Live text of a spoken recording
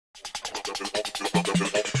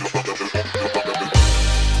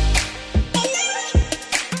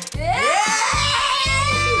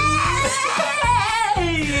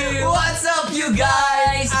What's up, you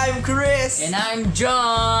guys? I'm Chris. And I'm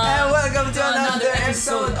John. And welcome to another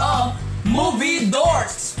episode of Movie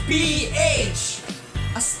Dorks PH.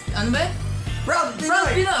 Ano ba? Proud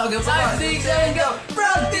Proud Pinoy. Pinoy. 5, 6, 7, go.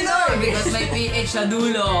 Proud Pinoy. Because may PH sa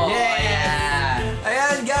dulo. Yeah.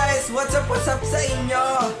 Ayan guys, what's up sa inyo?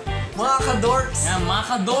 Mga KaDorks. Yan, mga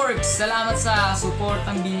KaDorks, salamat sa support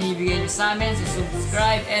ang binibigay nyo sa amin. So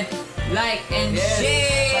subscribe and like and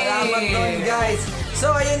share. Salamat doon guys.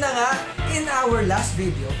 So ayun na nga, in our last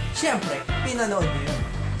video, syempre, pinanood nyo yun.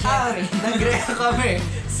 Nag-react kami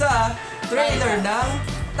sa trailer ng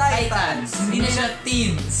Titans. Hindi na siya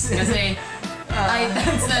teens. Kasi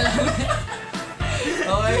Titans na lang.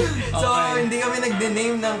 Okay. So, hindi kami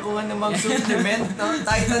nagde-name ng kung ano mang supplement, no?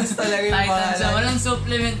 Titans talaga yung Titans, pangalan. walang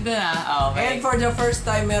supplement na. Okay. And for the first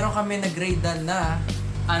time, meron kami nag-grade na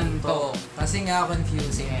Anto. Kasi nga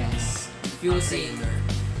confusing. Yes. Confusing.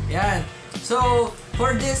 Yan. So,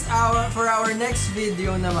 for our next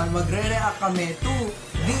video naman, magre-react kami to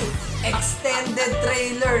the extended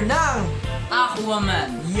trailer ng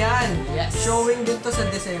Aquaman. Yan. Yes. Showing din to sa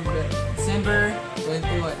December December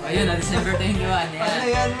 21. Ayun na, December 21. Yan. Ano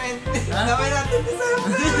yan, men? Dami natin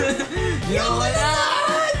December. Yung wala!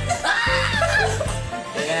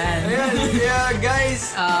 Ayan. Ayan, yeah,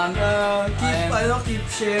 guys. Keep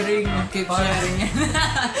sharing. Keep sharing.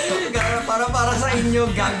 Para sa inyo,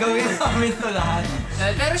 gagawin namin to lahat.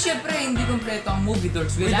 Pero syempre, hindi kompleto ang Movie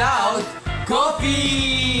Dorks without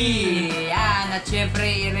coffee! Yan, at syempre,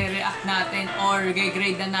 i-react natin or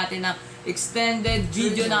i-grade na natin ang extended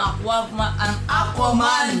video ng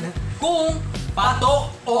Aquaman kung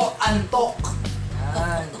patok o antok.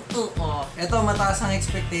 Yan. Ito, mataas ang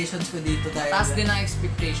expectations ko dito dahil Taas din ang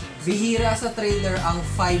expectations. bihira sa trailer ang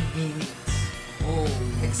 5 minutes. Oh.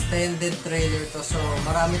 Extended trailer to. So,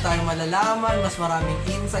 marami tayong malalaman, mas maraming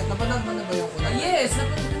insight. Napanood mo na ba yung unang? Yes,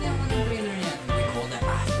 napanood ko niya ng trailer niya. We call that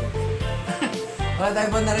after. Wala tayo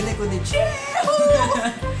ba narinig ko ni Cheho!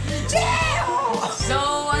 Cheho! So,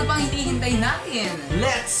 ano pang hinihintay natin?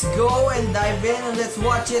 Let's go and dive in and let's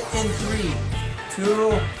watch it in 3,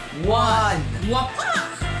 2, 1. Wapak!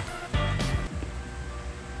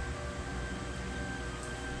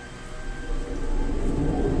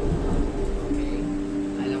 Okay.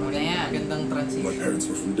 Alam mo na yan. Magandang My transition. parents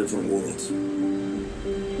were from different worlds,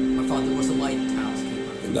 My father was a lighthouse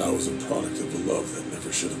keeper. and I was a product of the love that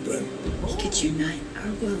never should have been. We could unite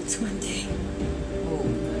our worlds one day. Oh,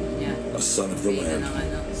 Yan. A son of the Say na land naman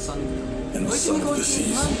ang son. and a son of the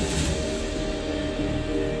seas.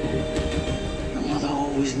 My mother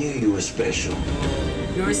always knew you were special.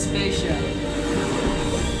 You're special.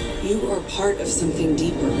 You are part of something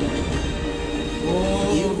deeper.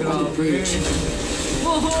 Oh, You are the bridge.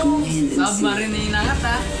 Woohoo! Land and Submarine na inangat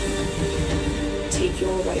ha. Take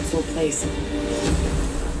your rightful place.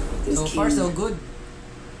 This So far, so kingdom. good.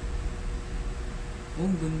 Oh,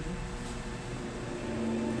 ang ganda.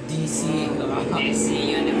 DC. DC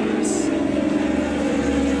Universe.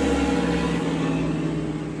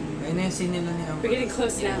 Ayun na yung scene nila ni Amber. We're getting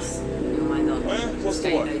close now. Yung ano. Oh yeah? Close to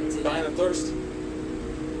what? skydive sila. Dying of thirst?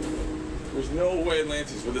 There's no way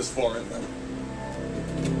Atlantis were this far in them.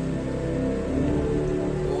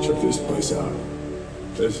 Check this place out.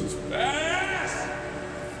 This is Yes!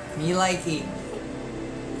 Me like it.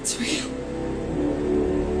 It's real.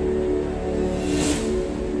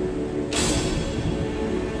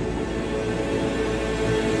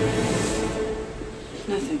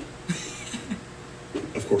 Nothing.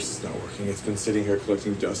 Of course it's not working. It's been sitting here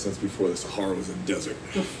collecting dust since before the Sahara was a desert.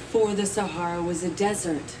 Before the Sahara was a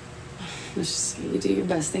desert. Let's just you do your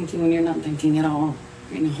best thinking when you're not thinking at all.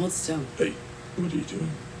 Right now, hold still. Hey, what are you doing?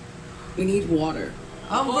 We need water.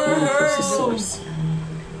 Amber What's the Heard! source?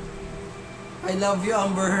 I love you,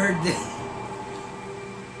 Amber Heard.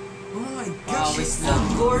 Oh my Wow, gosh, she's wait so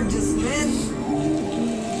lang. gorgeous, man!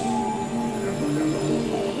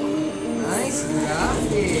 Nice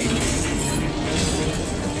graphics!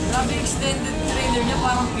 Grabe extended trailer niya,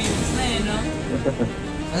 parang films na eh, no?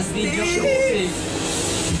 As Video video show eh.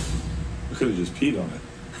 We could have just peed on it.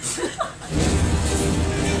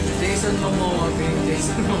 Jason Momoa, okay?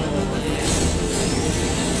 Jason Momoa.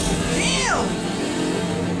 Damn!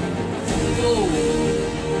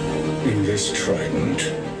 Oh! In this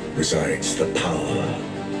trident resides the power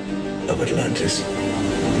of Atlantis.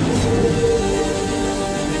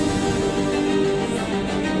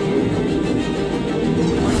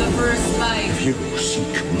 For the first time. If you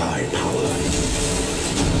seek my power,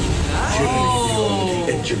 journey beyond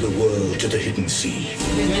the edge of the world to the hidden sea.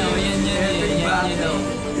 In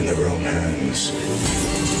their own hands,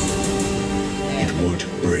 it would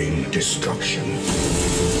bring destruction.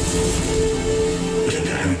 But in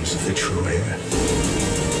the hands of the true heir,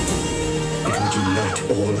 it would unite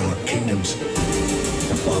all our kingdoms,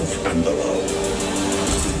 above and below.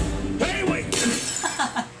 Hey, wait!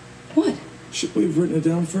 What? Should we have written it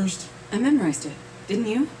down first? I memorized it. Didn't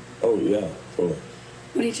you? Oh, yeah, totally.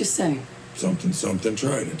 What did you say? Something,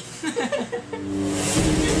 trident.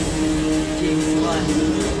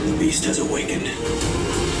 The beast has awakened.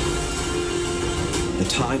 The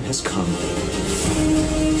time has come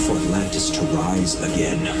for Atlantis to rise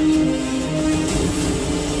again.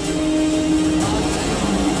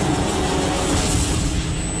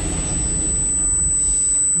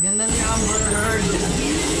 Ganda ni Amber Heard.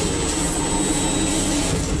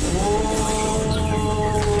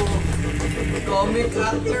 Oh, comic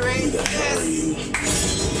accurate.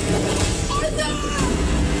 Yes.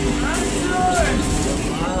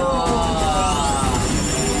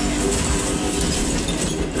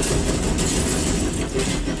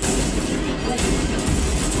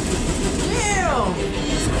 Damn!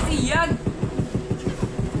 Yan!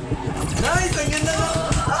 Nice! Ang ganda na!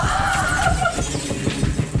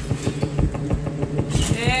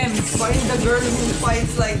 Damn! Find the girl who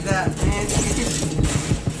fights like that, man.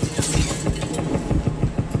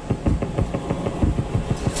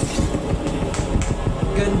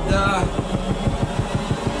 Ganda!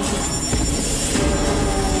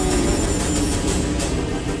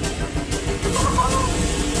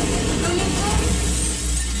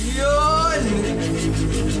 Yun!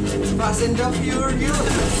 Fast and the Furious!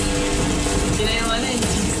 Hindi na yung ano, yung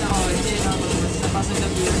cheese na kotse. Sa Fast and the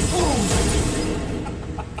Furious. Boom!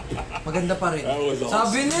 Maganda pa rin. That was awesome.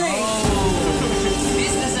 Sabi niya eh!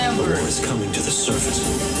 This December. War is coming to the surface.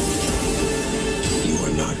 You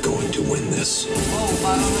are not going to win this. Oh,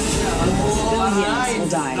 parang ano siya. Billions will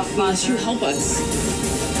die unless you help us.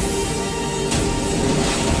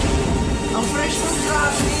 Ang fresh ng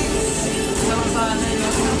graphics! Sarap sa ano yun.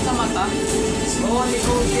 Sarap sa mata. Oh,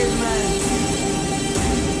 Nicole Kidman!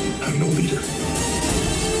 I'm no leader.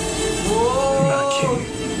 Oh! Not king.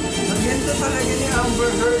 Ang ganda talaga ni Amber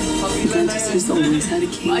Heard. Pagila na Atlantis yan. has always had a Ay,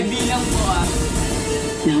 king. bilang po ah.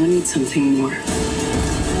 Now I need something more.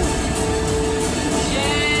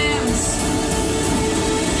 James!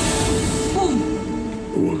 Boom!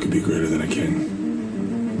 But what could be greater than a king?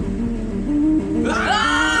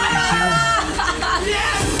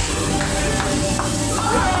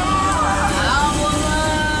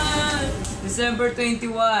 Aquaman! December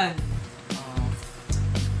 21.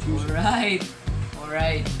 Alright.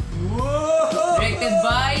 Alright. Whoa! Directed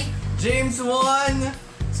by... James Wan!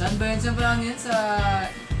 Saan ba yun? Saan ba lang yun? Sa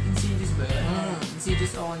Insidious ba yun?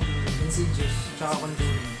 Insidious o Conjuring? Insidious. Tsaka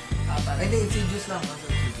Conjuring. Ah, Ay, parang. di, Insidious lang.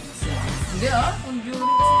 Hindi ah, Conjuring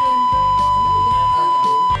kasi yun.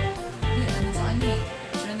 Hindi, ano sa kanya eh.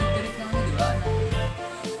 Siya nag-direct ng ano, di ba?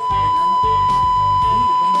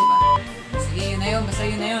 Sige, yun na yun. Basta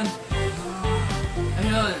yun na yun.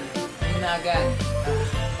 Ayun. Ayun na agad.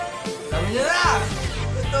 Sabi niya na!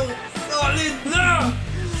 Itong solid na!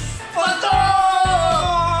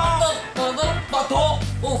 Patok! Patok! Patok!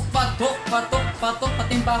 Oh, patok! Patok! Patok!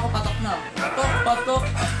 Patimpa ako, patok na. Patok! Patok!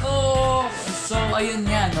 Oh! So, ayun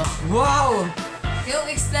yan, no? Wow! Yung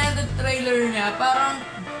extended trailer niya, parang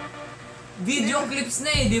video clips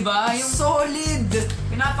na eh, di ba? Yung Solid!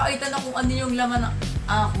 pinapakita na kung ano yung laman ng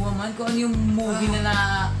Aquaman, kung ano yung movie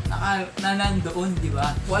na nandoon, di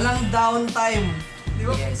ba? Walang downtime. Di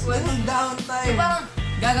ba? Yes. Walang So, downtime. parang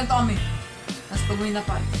gaganto kami. Tapos pag may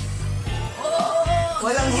napakita,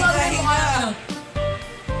 Walang hinga-hinga.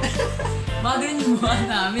 Magaling yung mukha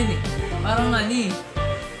namin eh. Parang ano eh.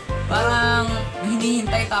 Parang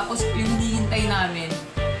hinihintay tapos yung hinihintay namin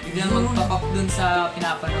biglang magpapap dun sa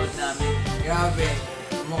pinapanood namin. Grabe.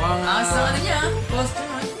 Mukhang Ang sa ano niya,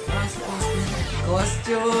 costume eh. Parang sa costume.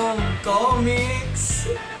 costume, comics.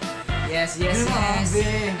 Yes, yes, yes. Grabe.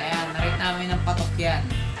 Ayan, narate namin ng patok yan.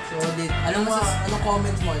 Solid. Anong Anong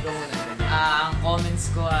comments mo? Ikaw muna. Ang comments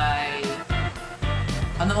ko ay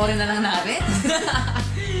panoorin na lang natin.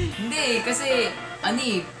 Hindi, kasi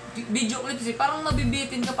video clips eh, parang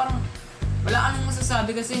mabibitin ka, parang wala ka nang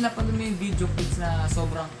masasabi kasi napanood mo yung video clips na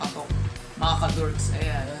sobrang patok. Mga KaDorks,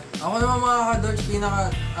 ayan. Ako naman mga KaDorks,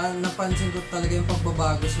 napansin ko talaga yung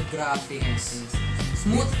pagbabago sa graphics.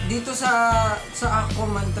 Smooth. Dito sa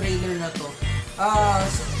Aquaman trailer na to,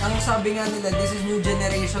 ang sabi nga nila, this is new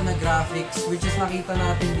generation na graphics, which is nakita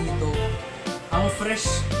natin dito. Ang fresh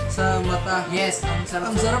sa mata. Yes, ang sarap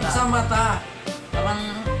Ang sarap sa mata. Parang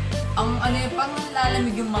ang ano yung pang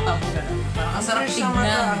lalamig yung mata mo gano'n. Parang ang sarap Fresh na tignan.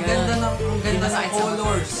 mata. Ang ganda ng, Di masakit sa mata.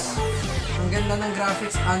 colors. Ang ganda ng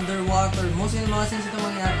graphics underwater. Most yung mga scenes ito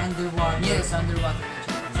mangyari underwater. Yes, underwater.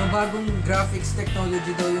 So bagong graphics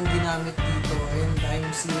technology daw yung ginamit dito. And I'm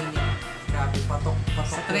seeing it. Grabe, patok.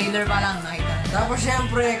 Sa trailer pa lang nakita na. Tapos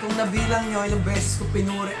syempre, kung nabilang nyo, ilang beses ko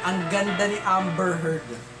pinuri, ang ganda ni Amber Heard.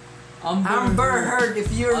 Amber Heard, if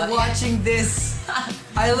you're Oh, yeah. watching this,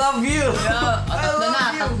 I love you!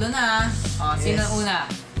 Tatlo na. Sino Yes. una?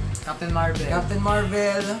 Captain Marvel. Captain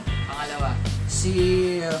Marvel, Pangalawa.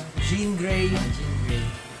 si Jean Grey, Jean Grey.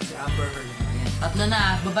 si Amber Heard. Ayan. Tatlo na.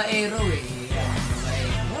 Babaero eh. Ayan,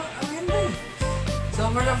 babaero. Oh, ang ganda eh. So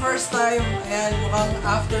for the first time, ayan, mukhang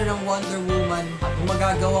after ng Wonder Woman,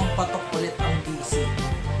 magagawang patok ulit ang DC.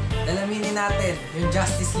 Alaminin natin, yung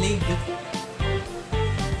Justice League.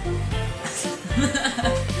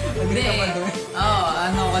 Agree ka ba doon? Oo,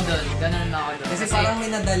 ano ko doon. Ganun ako doon. Kasi parang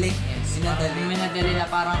minadali. Yes, Minadali. minadali na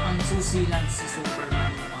parang ang susi lang si Superman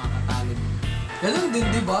yung mga katalo niya. Ganun din,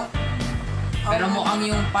 di ba? Pero mukhang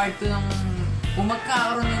yung part 2 ng... Kung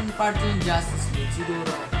magkakaroon yung part 2 ng Justice League,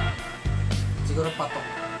 Siguro patok.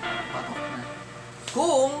 patok na.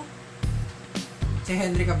 Kung si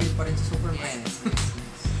Henry Cavill pa rin si Superman. Yes.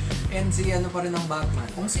 And si ano pa rin ang Batman.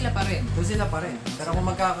 Kung sila pa rin. Doon sila pa rin. Pero kung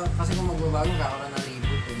kasi kung magbabago, magkakaroon ng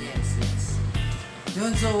reboot. Yes, yes.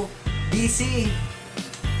 Yun, so, DC.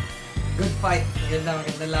 Good fight. Maganda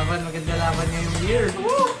laban ngayong year.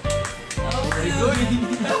 Woo! Very good.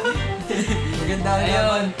 Maganda ang laban.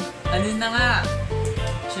 Ayun. Ano na nga?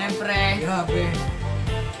 Siyempre. Grabe.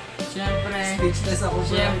 Speechless ako.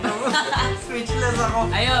 Siyempre. Speechless ako.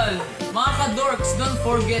 Ayun. Mga ka-dorks, don't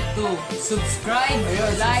forget to subscribe,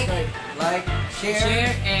 Ayun, like, subscribe. Like,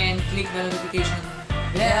 share, and click the notification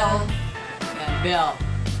bell. Yan, bell.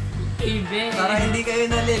 Bell. Para hindi kayo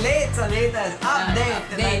nalilate sa latest update,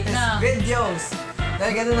 update latest na. videos.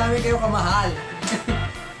 Dahil ganun namin kayo kamahal.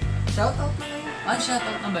 Shoutout na ngayon.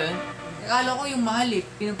 Shoutout na ba yun? Akala ko yung mahal eh.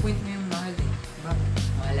 Pinupoint mo yung mahal eh.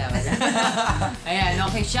 Wala. Ayan,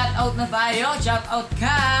 okay. Shoutout na tayo. Shoutout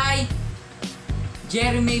kay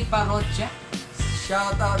Jeremy Parocha.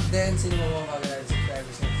 Shoutout din sino mo mga kagaya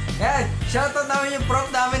subscribers niya. Yan! Shoutout namin yung prop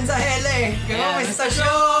namin sa Hele! Kayo Ayan, may may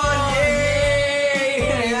stasyon! Yay!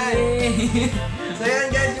 Ayan. Yay! So yan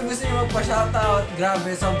guys, kung gusto nyo magpa-shoutout,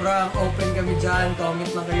 grabe, sobrang open kami dyan. Comment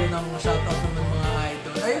lang kayo ng shoutout naman mga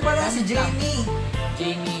idol. Ayun pala si Jamie!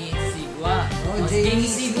 Jamie Sigua. Oh, Jamie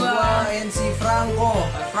Sigua and si Franco.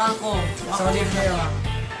 Franco. Solid kayo.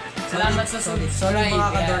 Salamat sa Solid subscribe. mga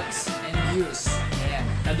Ayan. KaDorks. And views. Ayan,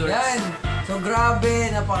 KaDorks. Yan! So grabe,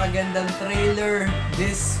 napakagandang trailer.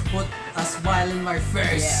 This put a smile on my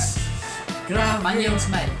face. Yeah. Grabe. Paano yung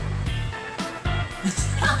smile?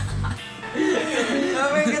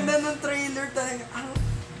 Grabe, ganda ng trailer talaga.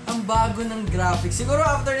 Ang bago ng graphics. Siguro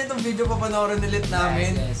after nitong video, papanoorin ulit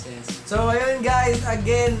namin. Yes. So ayun guys,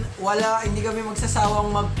 again, hindi kami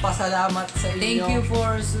magsasawang magpasalamat sa inyo. Thank you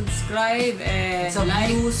for subscribe and sa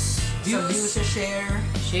like, views, sa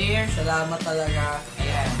share. Salamat talaga.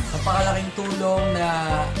 Ayan. Napakalaking tulong na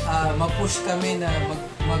ma-push kami na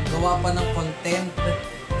maggawa pa ng content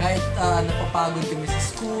kahit napapagod kami sa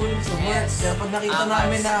school, sa work. Yes. Pero pag nakita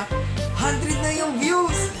namin na 100 na yung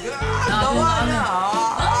views, gawa na!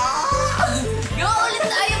 Go ulit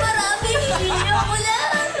tayo marami! Ako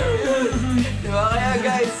lang! Diba? Kaya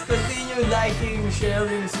guys, continue liking,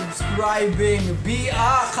 sharing, subscribing. Be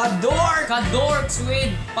a KaDork! KaDorks with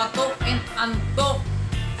patok and antok.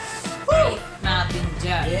 Wait natin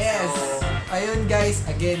dyan. Yes! So, Ayun guys,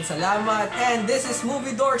 again, salamat. And this is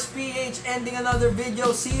Movie Dorks PH ending another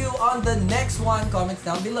video. See you on the next one. Comments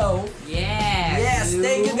down below. yes. Yes,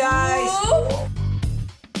 thank you guys!